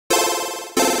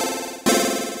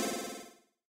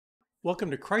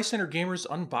Welcome to Christ Center Gamers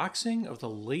unboxing of the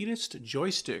latest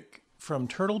joystick from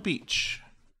Turtle Beach.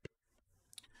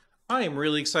 I am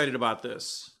really excited about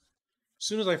this. As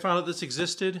soon as I found out this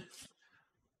existed,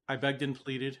 I begged and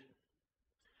pleaded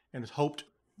and hoped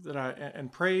that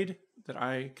and prayed that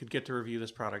I could get to review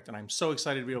this product, and I'm so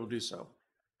excited to be able to do so.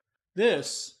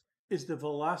 This is the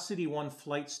VelocityOne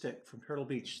Flightstick from Turtle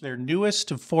Beach, their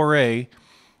newest foray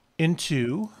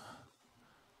into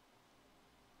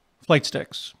flight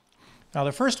sticks. Now,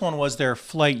 the first one was their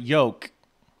flight yoke,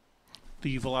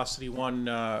 the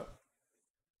VelocityOne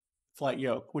flight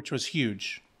yoke, which was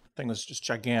huge. The thing was just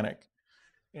gigantic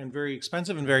and very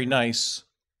expensive and very nice.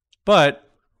 But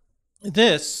it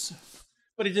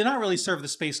did not really serve the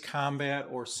space combat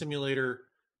or simulator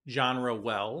genre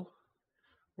well,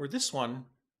 where this one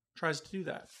tries to do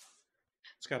that.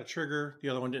 It's got a trigger. The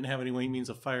other one didn't have any means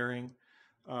of firing.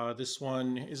 This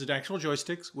one is an actual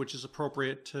joystick, which is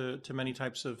appropriate to many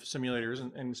types of simulators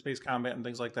and space combat and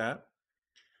things like that.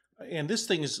 And this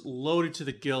thing is loaded to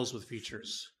the gills with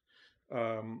features.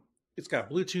 It's got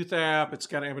Bluetooth app. It's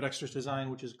got ambidextrous design,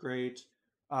 which is great.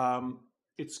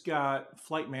 It's got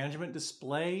flight management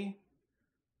display,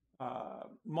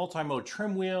 multi-mode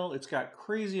trim wheel. It's got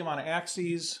crazy amount of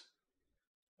axes.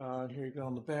 Here you go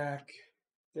on the back.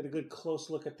 Get a good close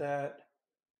look at that.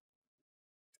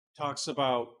 Talks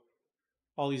about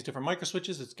all these different micro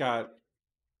switches. It's got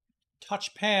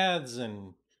touch pads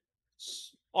and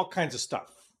all kinds of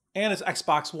stuff. And it's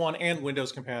Xbox One and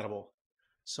Windows compatible.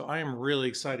 So I am really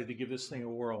excited to give this thing a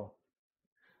whirl.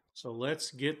 So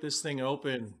let's get this thing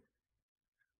open.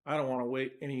 I don't want to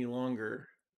wait any longer.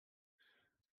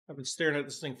 I've been staring at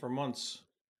this thing for months.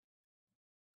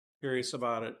 Curious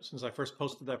about it since I first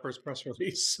posted that first press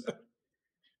release.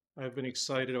 I've been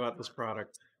excited about this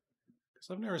product.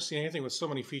 I've never seen anything with so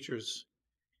many features.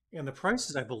 And the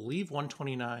price is, I believe,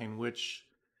 $129, which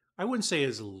I wouldn't say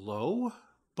is low,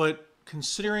 but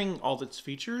considering all its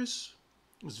features,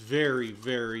 it's very,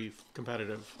 very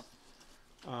competitive.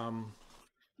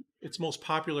 Its most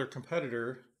popular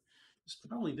competitor is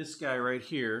probably this guy right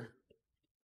here,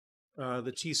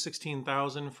 the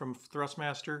T16000 from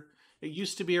Thrustmaster. It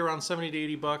used to be around 70 to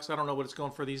 80 bucks. I don't know what it's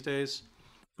going for these days,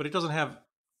 but it doesn't have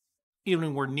even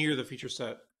anywhere near the feature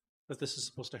set that this is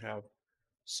supposed to have.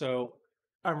 So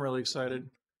I'm really excited.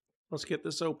 Let's get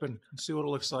this open and see what it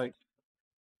looks like.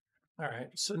 All right,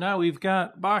 so now we've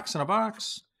got box in a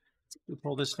box. We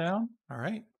pull this down. All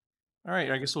right,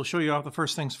 I guess we'll show you off the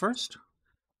first things first.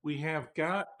 We have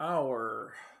got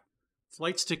our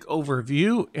flight stick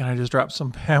overview, and I just dropped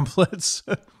some pamphlets.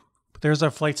 But there's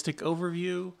our flight stick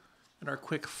overview and our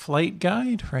quick flight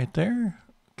guide right there.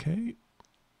 Okay.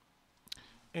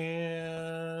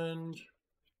 And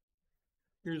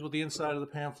here's what the inside of the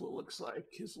pamphlet looks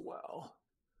like as well.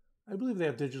 I believe they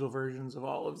have digital versions of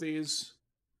all of these.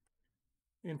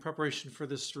 In preparation for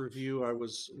this review, I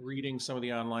was reading some of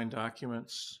the online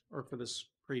documents, or for this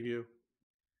preview.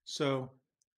 So,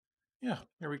 yeah,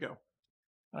 here we go.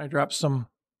 I dropped some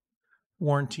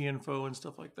warranty info and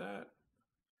stuff like that.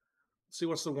 Let's see,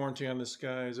 what's the warranty on this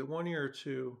guy? Is it 1 year or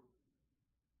 2?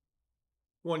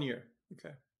 1 year.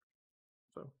 Okay.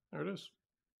 So, there it is.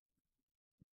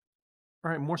 All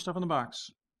right, more stuff in the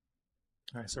box.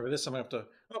 All right, so for this, I'm gonna have to,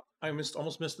 I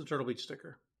almost missed the Turtle Beach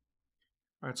sticker.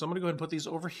 All right, so I'm gonna go ahead and put these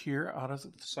over here out of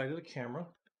the side of the camera. I'm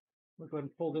gonna go ahead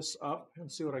and pull this up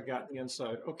and see what I got in the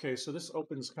inside. Okay, so this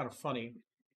opens kind of funny.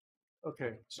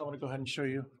 Okay, so I'm gonna go ahead and show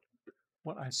you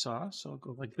what I saw. So I'll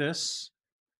go like this,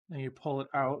 and you pull it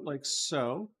out like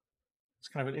so. It's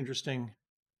kind of an interesting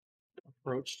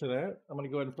approach to that. I'm gonna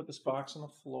go ahead and put this box on the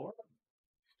floor.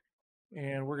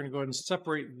 And we're going to go ahead and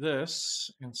separate this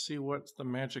and see what the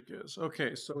magic is.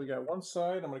 Okay, so we got one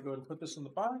side. I'm going to go ahead and put this in the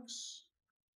box.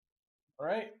 All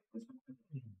right.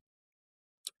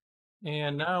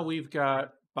 And now we've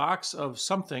got box of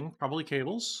something, probably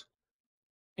cables,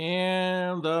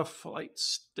 and the flight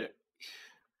stick,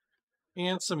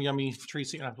 and some yummy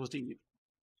treats that you're not supposed to eat.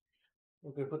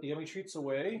 We're going to put the yummy treats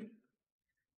away.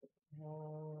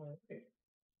 Okay.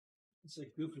 It's a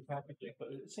goofy packaging, but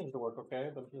it seems to work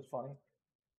okay, but it's funny.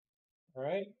 All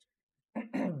right.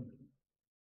 Go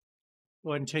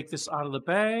ahead and take this out of the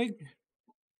bag.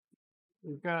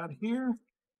 We've got here.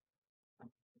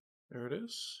 There it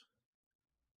is.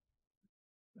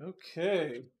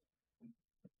 Okay.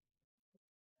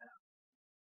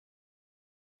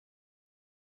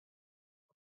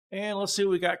 And let's see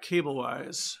what we got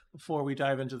cable-wise before we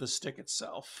dive into the stick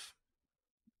itself.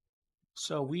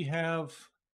 So we have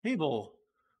cable.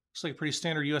 Looks like a pretty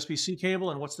standard USB-C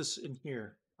cable. And what's this in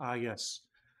here? Ah, yes.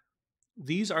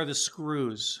 These are the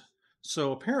screws.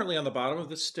 So apparently on the bottom of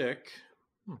the stick,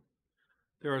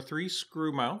 There are 3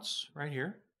 screw mounts right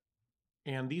here,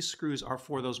 and these screws are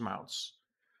for those mounts.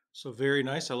 So very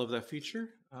nice. I love that feature.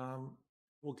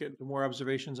 We'll get into more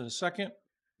observations in a second.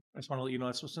 I just want to let you know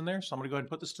that's what's in there. So I'm going to go ahead and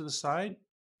put this to the side.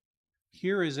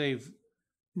 Here is a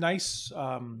nice,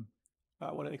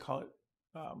 what do they call it?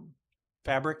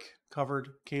 Fabric covered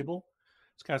cable.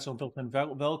 It's got its own built-in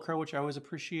Velcro, which I always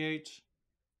appreciate.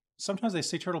 Sometimes they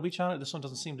say Turtle Beach on it. This one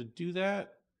doesn't seem to do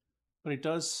that, but it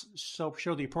does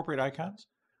show the appropriate icons.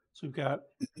 So we've got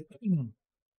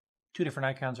 2 different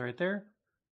icons right there.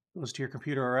 Goes to your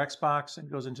computer or Xbox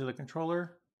and goes into the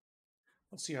controller.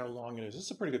 Let's see how long it is. This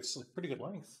is a pretty good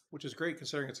length, which is great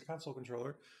considering it's a console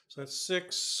controller. So that's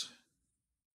 6,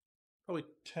 probably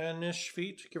 10-ish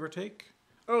feet, give or take.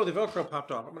 Oh, the Velcro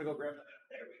popped off. I'm gonna go grab that.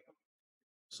 There we go.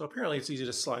 So apparently it's easy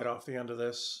to slide off the end of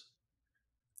this.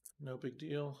 No big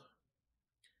deal.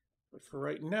 But for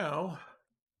right now,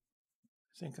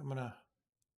 I think I'm gonna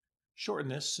shorten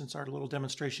this since our little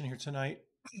demonstration here tonight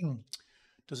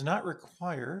does not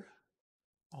require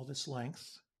all this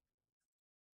length.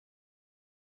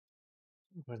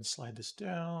 Go ahead and slide this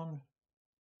down,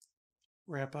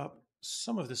 wrap up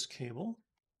some of this cable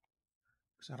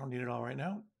because I don't need it all right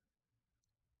now.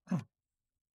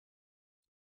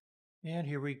 And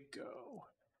here we go.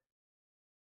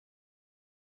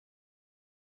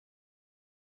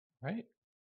 Right.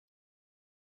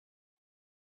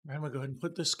 And I'm gonna go ahead and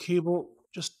put this cable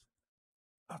just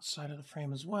outside of the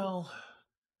frame as well.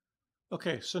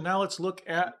 Okay, so now let's look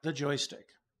at the joystick.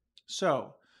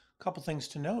 So a couple things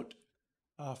to note.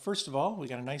 First of all, we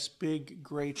got a nice big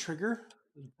gray trigger.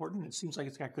 Important. It seems like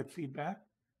it's got good feedback.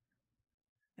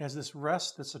 It has this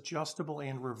rest that's adjustable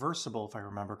and reversible, if I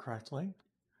remember correctly.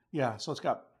 Yeah, so it's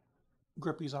got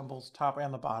grippies on both top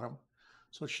and the bottom.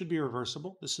 So it should be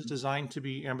reversible. This is designed to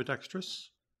be ambidextrous.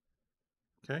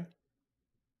 Okay.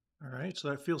 All right, so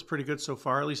that feels pretty good so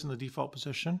far, at least in the default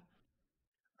position.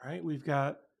 All right, we've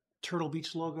got Turtle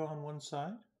Beach logo on one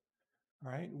side.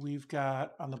 All right, we've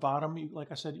got on the bottom,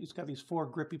 like I said, it's got these 4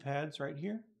 grippy pads right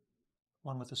here,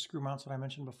 along with the screw mounts that I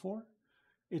mentioned before.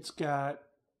 It's got,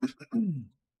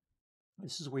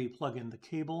 this is where you plug in the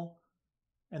cable.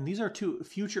 And these are 2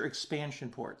 future expansion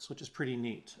ports, which is pretty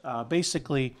neat.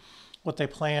 Basically, what they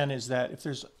plan is that if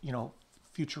there's,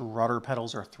 future rudder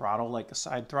pedals or throttle, like a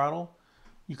side throttle,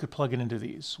 you could plug it into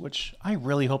these, which I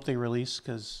really hope they release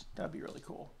because that'd be really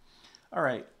cool. All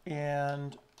right,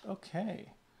 and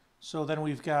okay. So then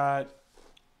we've got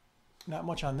not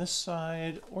much on this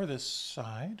side or this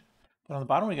side, but on the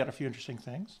bottom we got a few interesting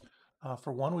things.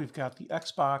 For one, we've got the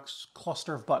Xbox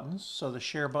cluster of buttons. So the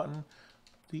share button,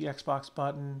 the Xbox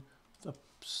button, the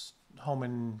home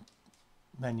and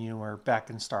menu or back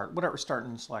and start, whatever, start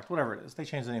and select, whatever it is. They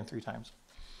changed the name 3 times.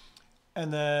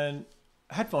 And then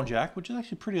a headphone jack, which is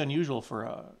actually pretty unusual for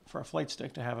a flight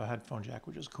stick to have a headphone jack,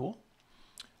 which is cool.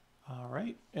 All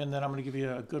right, and then I'm going to give you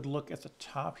a good look at the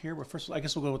top here. But first, I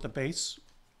guess we'll go with the base.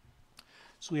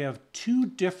 So we have 2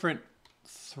 different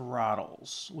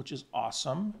throttles, which is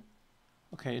awesome.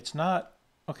 Okay, it's not,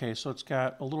 okay, so it's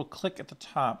got a little click at the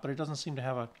top, but it doesn't seem to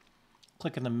have a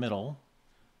click in the middle.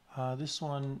 This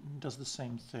one does the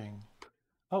same thing.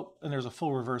 Oh, and there's a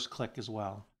full reverse click as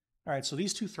well. All right, so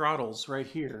these 2 throttles right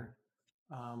here,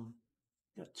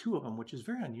 got 2 of them, which is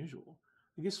very unusual.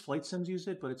 I guess flight sims use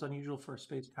it, but it's unusual for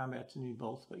space combat to need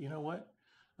both. But you know what?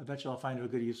 I bet you I'll find a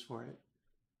good use for it.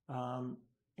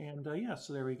 Yeah,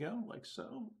 so there we go, like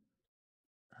so.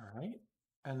 All right,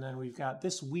 and then we've got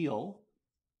this wheel.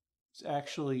 It's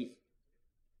actually,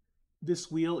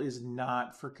 this wheel is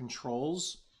not for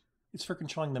controls. It's for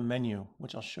controlling the menu,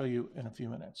 which I'll show you in a few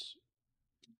minutes.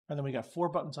 And then we got 4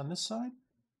 buttons on this side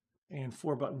and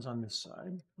 4 buttons on this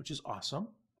side, which is awesome.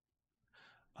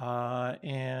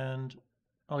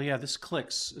 Oh yeah, this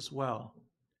clicks as well.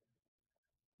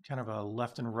 Kind of a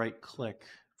left and right click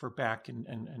for back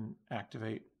and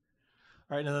activate.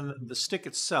 All right, and then the stick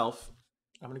itself,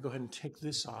 I'm going to go ahead and take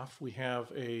this off. We have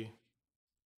a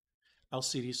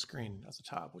LCD screen at the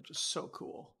top, which is so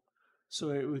cool. So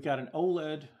we've got an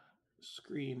OLED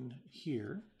screen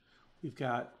here. We've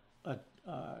got a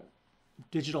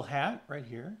digital hat right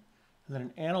here, and then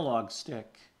an analog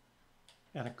stick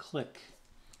and a click.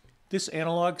 This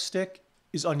analog stick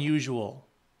is unusual.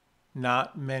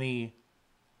 Not many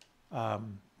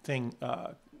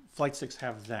flight sticks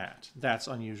have that. That's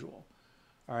unusual.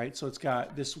 All right, so it's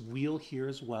got this wheel here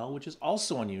as well, which is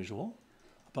also unusual.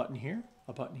 A button here,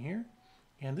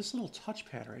 and this little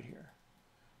touchpad right here.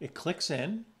 It clicks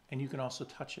in, and you can also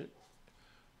touch it.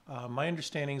 My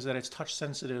understanding is that it's touch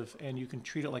sensitive, and you can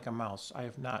treat it like a mouse. I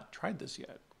have not tried this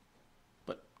yet,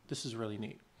 but this is really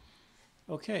neat.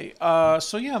 Okay,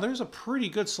 so yeah, there's a pretty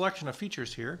good selection of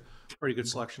features here, pretty good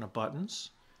selection of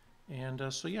buttons. And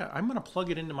so yeah, I'm gonna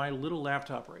plug it into my little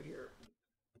laptop right here.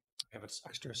 I have an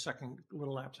extra second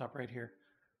little laptop right here.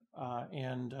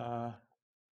 And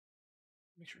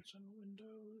make sure it's on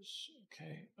Windows.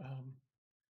 Okay,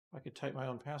 if I could type my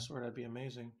own password, that'd be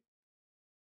amazing.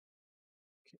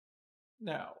 Okay.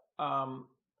 Now, all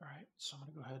right, so I'm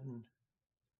gonna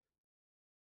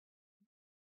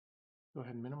go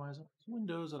ahead and minimize all these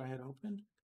windows that I had opened.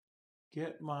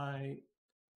 Get my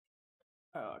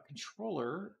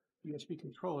controller, USB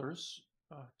controllers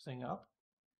thing up.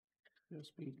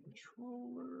 USB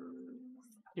controller,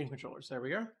 game controllers. There we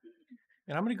go.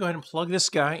 And I'm going to go ahead and plug this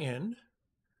guy in.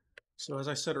 So as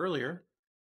I said earlier,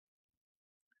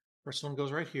 first one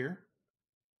goes right here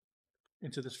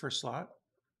into this first slot.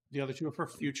 The other two are for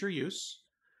future use.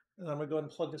 And I'm going to go ahead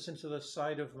and plug this into the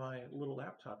side of my little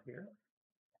laptop here.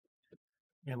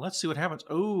 And let's see what happens.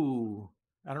 Oh,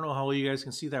 I don't know how well you guys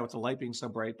can see that with the light being so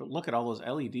bright, but look at all those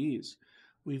LEDs.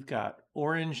 We've got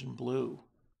orange and blue.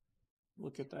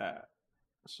 Look at that.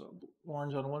 So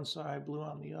orange on one side, blue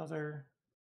on the other.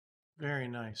 Very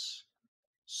nice.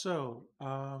 So,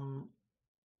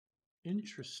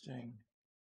 interesting.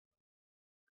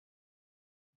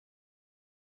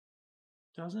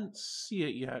 Doesn't see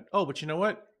it yet. Oh, but you know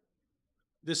what?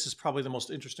 This is probably the most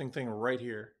interesting thing right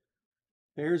here.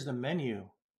 There's the menu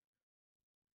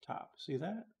top. See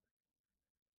that?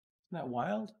 Isn't that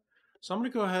wild? So I'm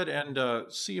going to go ahead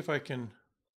and see if I can.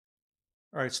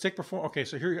 All right, stick perform. Okay,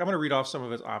 so here I'm going to read off some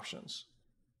of its options.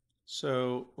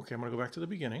 So, okay, I'm going to go back to the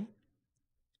beginning.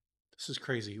 This is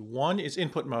crazy. 1 is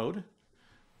input mode.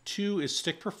 2 is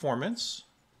stick performance.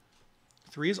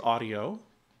 3 is audio.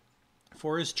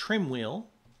 4 is trim wheel.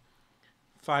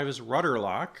 5 is rudder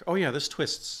lock. Oh yeah, this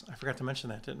twists. I forgot to mention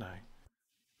that, didn't I?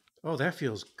 Oh, that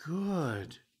feels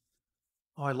good.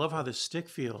 Oh, I love how this stick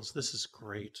feels. This is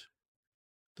great.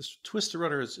 This twisted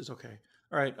rudder is okay.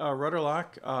 All right, rudder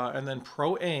lock, and then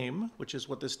pro aim, which is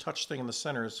what this touch thing in the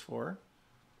center is for.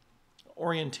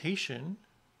 Orientation,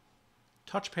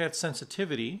 touchpad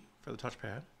sensitivity for the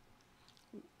touchpad.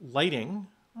 Lighting.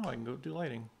 Oh, I can go do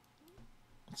lighting.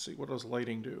 Let's see, what does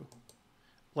lighting do?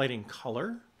 Lighting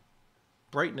color,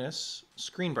 brightness,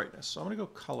 screen brightness. So I'm going to go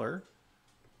color.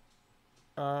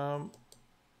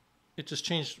 It just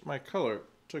changed my color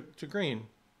to green.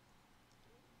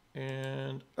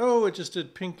 And, oh, it just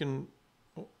did pink and,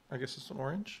 oh, I guess it's an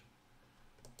orange.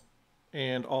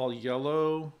 And all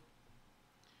yellow.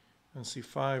 And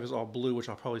C5 is all blue, which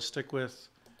I'll probably stick with.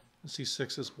 And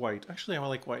C6 is white. Actually, I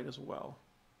like white as well.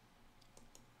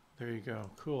 There you go.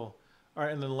 Cool. All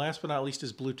right, and then last but not least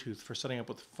is Bluetooth for setting up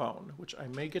with the phone, which I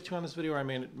may get to on this video, or I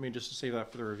may just save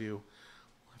that for the review.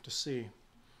 We'll have to see.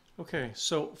 Okay,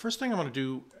 so first thing I'm going to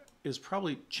do is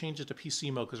probably change it to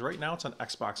PC mode, because right now it's on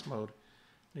Xbox mode.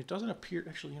 And it doesn't appear,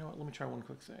 actually, you know what, let me try one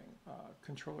quick thing.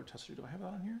 Controller tester, do I have that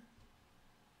on here?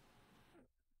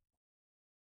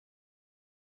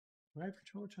 Do I have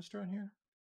controller tester on here?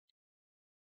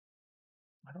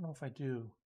 I don't know if I do.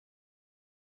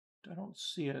 I don't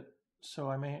see it, so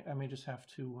I may just have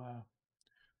to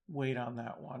wait on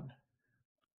that one.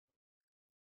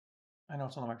 I know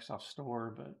it's on the Microsoft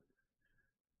Store, but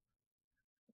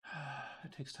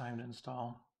it takes time to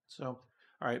install. So,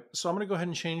 all right, so I'm going to go ahead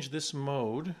and change this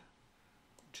mode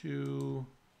to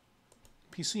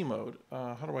PC mode.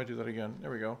 How do I do that again?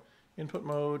 There we go. Input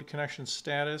mode, connection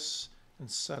status, and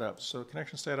setup. So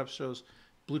connection setup shows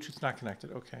Bluetooth not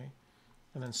connected. Okay.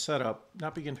 And then setup,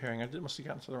 not begin pairing. I must have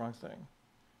gotten to the wrong thing.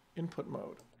 Input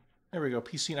mode. There we go.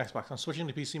 PC and Xbox. I'm switching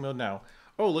to PC mode now.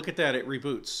 Oh, look at that. It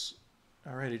reboots.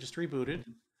 All right, it just rebooted.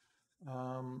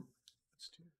 Let's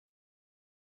do.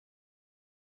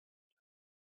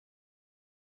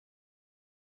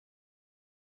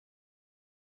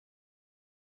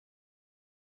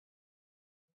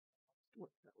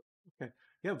 Okay.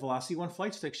 Yeah, VelocityOne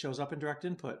Flightstick shows up in direct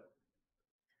input.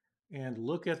 And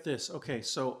look at this. Okay,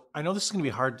 so I know this is going to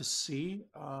be hard to see.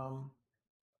 I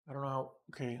don't know how.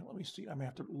 Okay, let me see. I may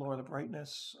have to lower the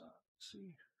brightness. Let's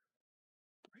see.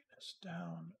 Brightness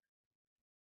down.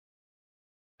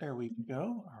 There we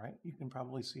go. All right, you can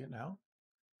probably see it now.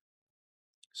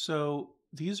 So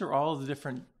these are all the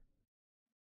different.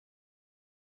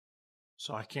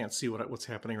 So I can't see what's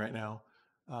happening right now.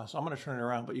 So I'm going to turn it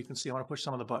around, but you can see I'm going to push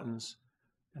some of the buttons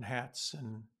and hats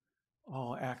and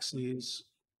all axes.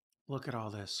 Look at all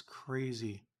this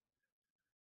crazy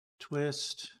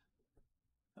twist,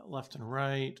 left and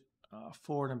right,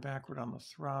 forward and backward on the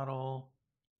throttle.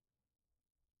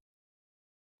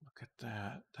 Look at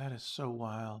that. That is so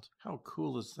wild. How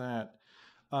cool is that?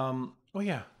 Oh,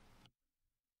 yeah.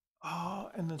 Oh,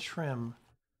 and the trim.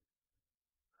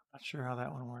 Not sure how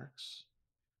that one works.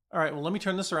 All right, well, let me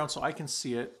turn this around so I can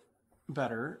see it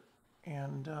better.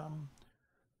 And I'm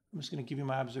just going to give you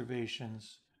my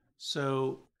observations.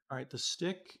 So, all right, the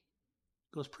stick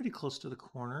goes pretty close to the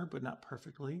corner, but not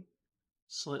perfectly.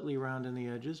 Slightly round in the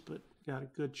edges, but got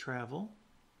a good travel.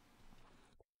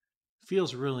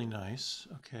 Feels really nice.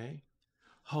 Okay.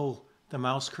 Oh, the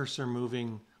mouse cursor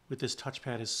moving with this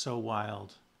touchpad is so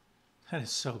wild. That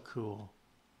is so cool.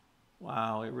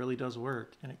 Wow, it really does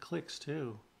work. And it clicks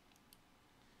too.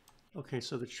 Okay,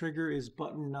 so the trigger is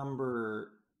button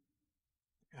number,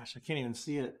 gosh, I can't even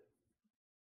see it.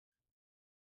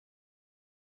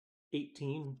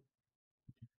 18.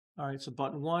 All right, so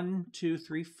button 1, 2,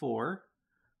 3, 4,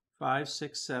 5,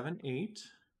 6, 7, 8.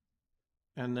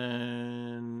 And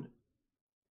then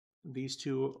these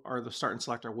two are the start and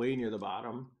select are way near the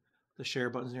bottom. The share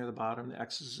button's near the bottom. The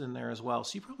X is in there as well.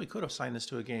 So you probably could have signed this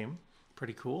to a game.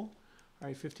 Pretty cool. All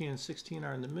right, 15 and 16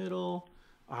 are in the middle.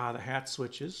 The hat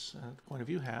switches, point of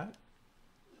view hat.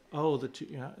 Oh, the two,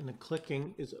 yeah, and the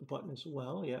clicking is a button as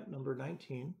well. Yeah, number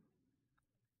 19.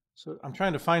 So I'm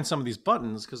trying to find some of these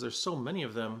buttons because there's so many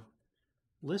of them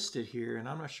listed here, and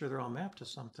I'm not sure they're all mapped to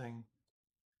something.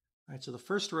 All right, so the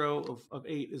first row of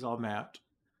 8 is all mapped.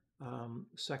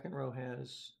 Second row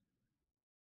has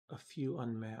a few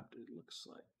unmapped, it looks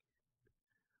like.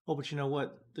 Oh, but you know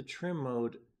what? The trim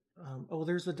mode, oh,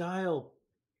 there's the dial.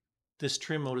 This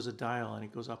trim mode is a dial, and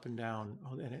it goes up and down.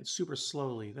 Oh, and it's super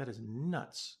slowly. That is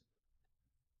nuts.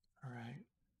 All right.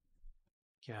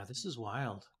 Yeah, this is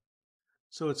wild.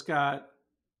 So it's got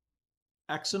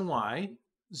X and Y,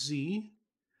 Z,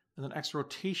 and then X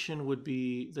rotation would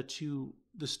be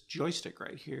this joystick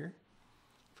right here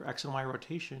for X and Y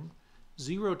rotation.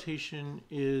 Z rotation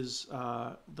is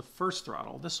the first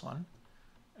throttle, this one.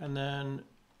 And then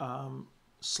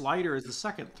slider is the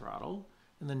second throttle.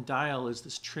 And then dial is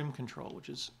this trim control, which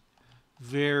is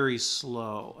very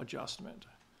slow adjustment.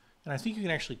 And I think you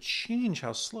can actually change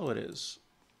how slow it is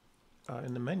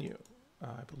in the menu,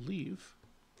 I believe.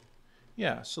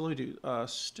 Yeah, so let me do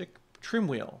stick trim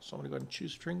wheel. So I'm going to go ahead and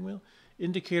choose trim wheel.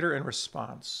 Indicator and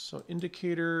response. So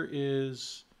indicator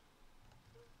is,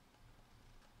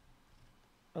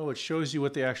 oh, it shows you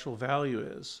what the actual value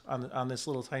is on this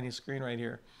little tiny screen right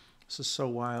here. This is so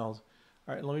wild.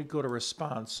 All right, let me go to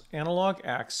response. Analog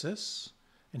axis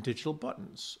and digital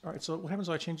buttons. All right, so what happens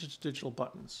if I change it to digital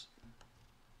buttons?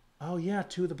 Oh yeah,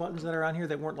 two of the buttons that are on here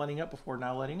that weren't lighting up before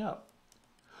now lighting up.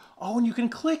 Oh, and you can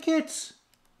click it.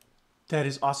 That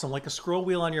is awesome. Like a scroll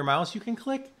wheel on your mouse, you can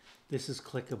click. This is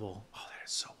clickable. Oh, that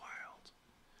is so wild.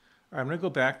 All right, I'm going to go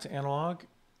back to analog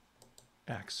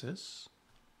axis,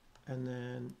 and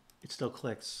then it still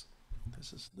clicks.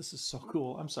 This is so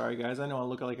cool. I'm sorry, guys. I know I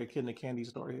look like a kid in a candy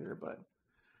store here, but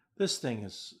this thing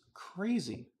is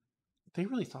crazy. They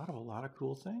really thought of a lot of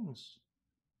cool things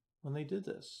when they did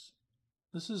this.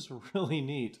 This is really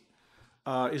neat.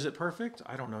 Is it perfect?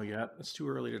 I don't know yet. It's too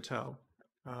early to tell.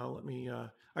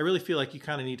 I really feel like you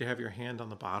kind of need to have your hand on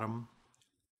the bottom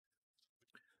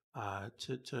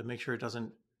to make sure it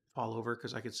doesn't fall over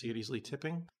because I could see it easily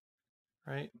tipping,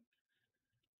 right?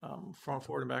 Front,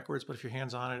 forward, and backwards. But if your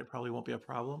hand's on it, it probably won't be a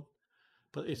problem.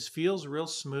 But it feels real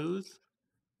smooth.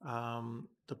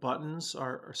 The buttons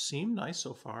seem nice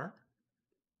so far.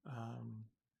 Um,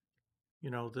 you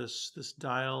know, this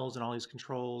dials and all these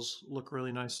controls look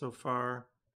really nice so far.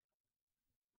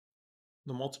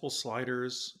 The multiple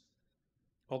sliders,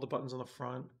 all the buttons on the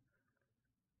front.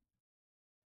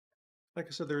 Like I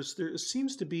said, there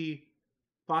seems to be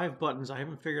 5 buttons I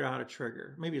haven't figured out how to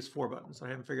trigger. Maybe it's 4 buttons I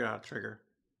haven't figured out how to trigger.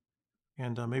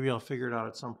 And maybe I'll figure it out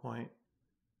at some point.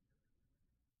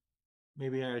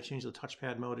 Maybe I gotta change the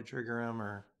touchpad mode to trigger them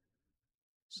or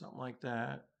something like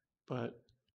that. But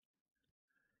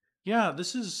yeah,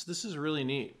 this is really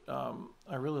neat.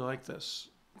 I really like this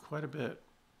quite a bit.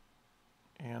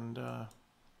 And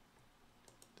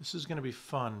this is gonna be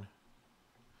fun.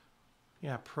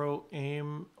 Yeah, pro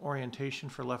aim orientation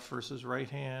for left versus right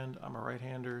hand. I'm a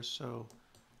right-hander, so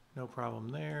no problem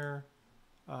there.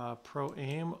 Pro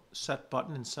aim, set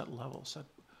button and set level.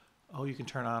 Oh, you can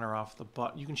turn on or off the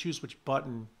button. You can choose which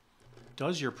button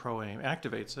does your pro aim,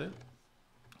 activates it.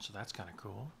 So that's kind of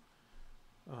cool.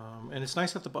 And it's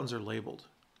nice that the buttons are labeled.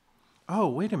 Oh,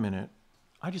 wait a minute.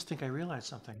 I just think I realized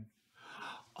something.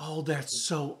 Oh, that's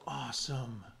so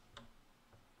awesome.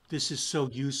 This is so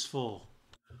useful.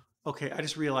 Okay, I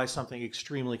just realized something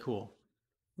extremely cool.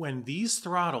 When these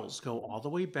throttles go all the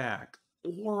way back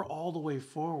or all the way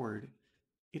forward,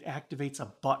 it activates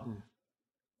a button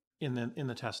in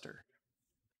the tester.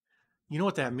 You know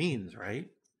what that means, right?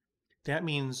 That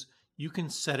means you can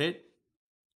set it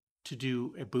to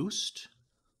do a boost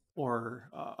or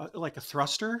like a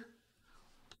thruster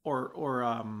or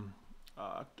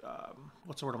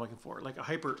what's the word I'm looking for? Like a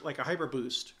hyper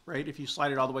boost, right? If you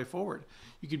slide it all the way forward,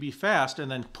 you could be fast and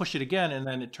then push it again, and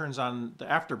then it turns on the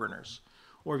afterburners.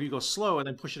 Or if you go slow and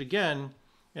then push it again,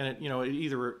 and it it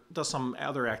either does some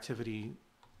other activity.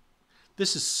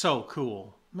 This is so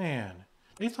cool, man.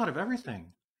 They thought of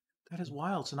everything. That is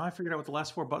wild. So now I figured out what the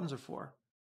last 4 buttons are for.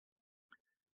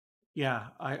 Yeah,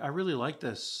 I really like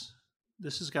this.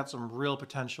 This has got some real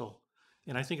potential.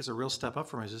 And I think it's a real step up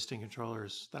from existing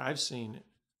controllers that I've seen.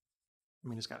 I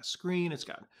mean, it's got a screen, it's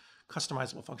got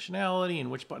customizable functionality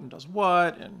and which button does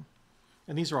what, and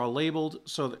these are all labeled.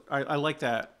 So I like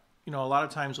that. A lot of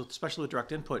times, especially with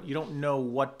direct input, you don't know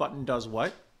what button does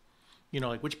what.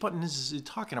 Like which button is it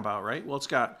talking about, right? Well, it's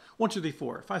got 1, 2, 3,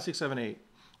 4, 5, 6, 7, 8.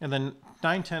 And then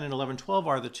 9, 10, and 11, 12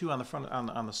 are the two on the front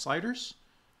on the sliders,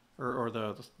 or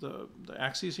the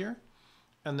axes here.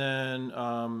 And then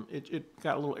it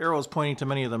got little arrows pointing to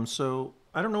many of them. So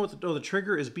I don't know what the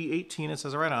trigger is B18. It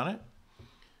says right on it.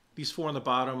 These 4 on the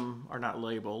bottom are not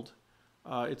labeled.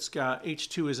 It's got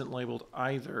H2 isn't labeled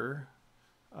either.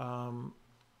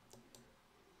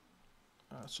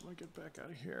 So let me get back out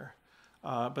of here.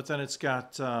 But then it's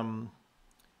got the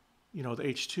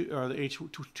H2 or the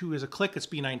H2 is a click. It's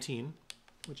B19,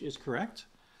 which is correct.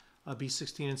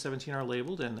 B16 and 17 are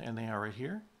labeled, and they are right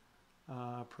here.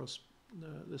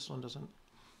 This one doesn't.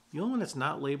 The only one that's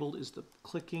not labeled is the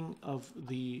clicking of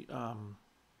the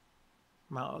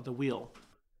wheel,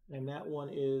 and that one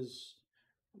is.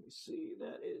 Let me see.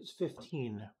 That is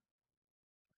 15.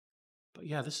 But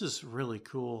yeah, this is really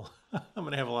cool. I'm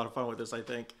gonna have a lot of fun with this, I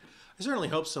think. I certainly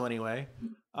hope so anyway.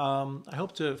 I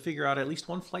hope to figure out at least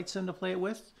one flight sim to play it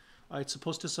with. It's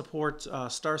supposed to support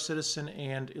Star Citizen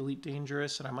and Elite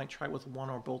Dangerous, and I might try it with one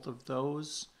or both of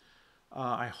those.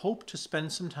 I hope to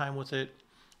spend some time with it,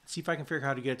 see if I can figure out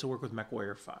how to get it to work with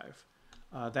MechWarrior 5.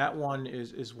 That one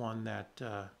is one that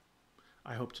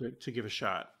I hope to give a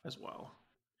shot as well.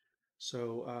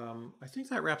 So I think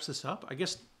that wraps this up. I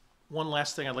guess one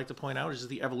last thing I'd like to point out is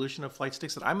the evolution of flight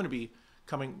sticks that I'm going to be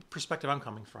perspective I'm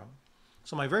coming from.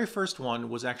 So my very first one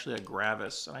was actually a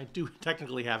Gravis, and I do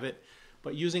technically have it,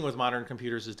 but using it with modern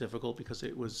computers is difficult because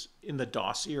it was in the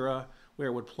DOS era where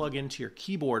it would plug into your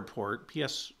keyboard port,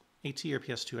 PS8 or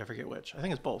PS2, I forget which. I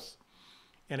think it's both.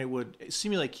 And it would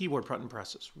simulate keyboard button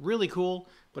presses. Really cool,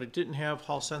 but it didn't have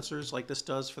Hall sensors like this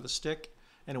does for the stick,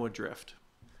 and it would drift.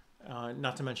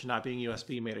 Not to mention not being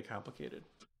USB made it complicated.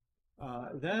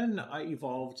 Then I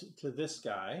evolved to this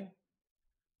guy,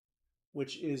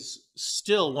 which is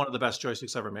still one of the best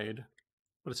joysticks ever made,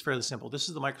 but it's fairly simple. This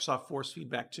is the Microsoft Force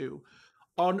Feedback 2.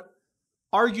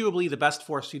 Arguably the best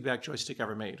force feedback joystick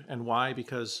ever made. And why?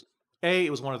 Because A, it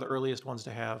was one of the earliest ones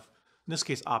to have, in this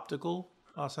case, optical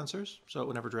sensors, so it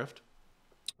would never drift.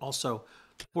 Also,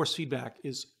 force feedback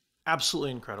is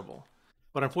absolutely incredible.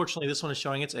 But unfortunately, this one is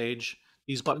showing its age.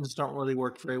 These buttons don't really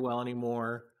work very well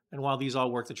anymore. And while these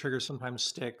all work, the trigger sometimes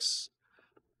sticks.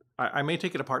 I may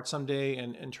take it apart someday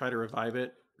and try to revive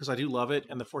it because I do love it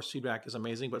and the force feedback is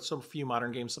amazing, but so few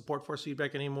modern games support force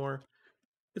feedback anymore.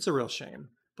 It's a real shame.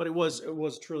 But it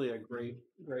was truly a great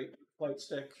flight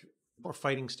stick or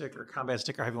fighting stick or combat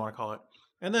stick or however you want to call it.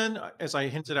 And then, as I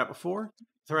hinted at before,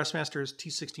 Thrustmaster's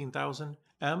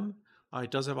T16000M.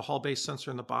 It does have a Hall-based sensor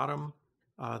in the bottom.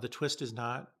 The twist is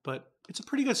not, but it's a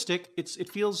pretty good stick. It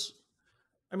feels,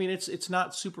 I mean, it's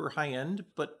not super high end,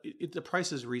 but the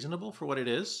price is reasonable for what it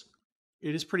is.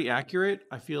 It is pretty accurate.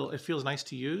 I feel it feels nice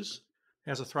to use.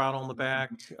 It has a throttle in the back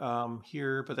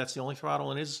here, but that's the only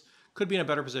throttle, and could be in a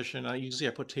better position. Usually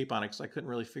I put tape on it because I couldn't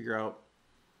really figure out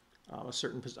a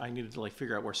certain. I needed to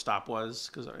figure out where stop was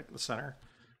because I the center.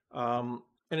 But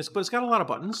it's got a lot of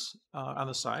buttons on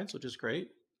the sides, which is great.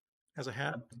 Has a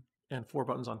hat and 4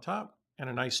 buttons on top and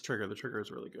a nice trigger. The trigger is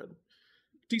really good.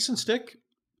 Decent stick,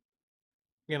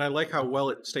 and I like how well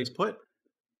it stays put.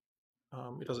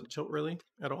 It doesn't tilt really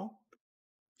at all.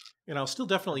 And I'll still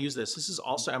definitely use this. This is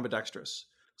also ambidextrous.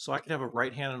 So I can have a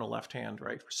right hand and a left hand,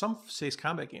 right? For some space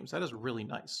combat games, that is really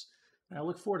nice. And I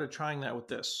look forward to trying that with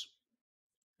this.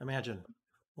 Imagine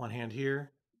one hand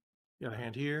here, the other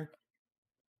hand here.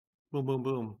 Boom, boom,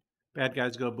 boom. Bad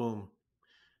guys go boom.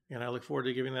 And I look forward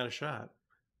to giving that a shot.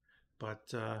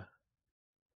 But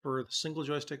for the single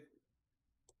joystick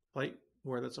flight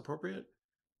where that's appropriate,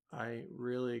 I'm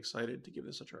really excited to give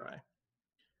this a try.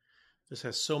 This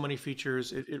has so many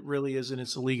features. It really is in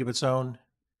its a league of its own.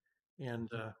 And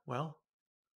well,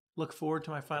 look forward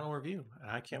to my final review.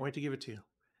 I can't wait to give it to you.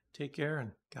 Take care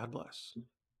and God bless.